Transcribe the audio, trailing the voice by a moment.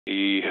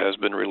He has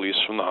been released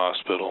from the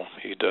hospital.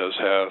 He does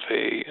have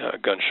a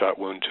gunshot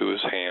wound to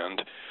his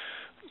hand.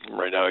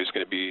 Right now he's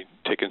going to be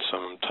taking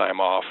some time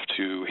off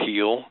to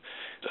heal.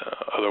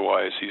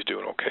 Otherwise, he's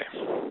doing okay.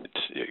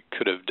 It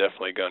could have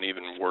definitely gone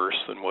even worse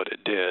than what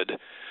it did.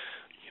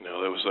 You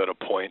know, there was at a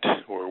point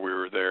where we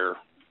were there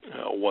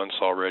once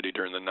already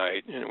during the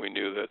night, and we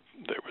knew that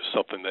there was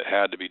something that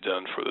had to be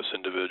done for this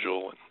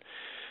individual.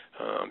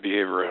 And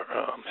behavioral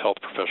health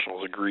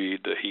professionals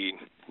agreed that he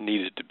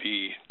needed to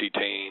be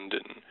detained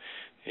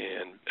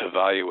and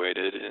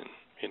evaluated. And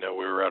you know,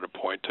 we were at a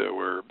point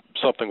where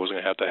something was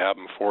going to have to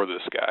happen for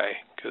this guy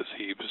because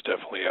he was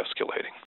definitely escalating.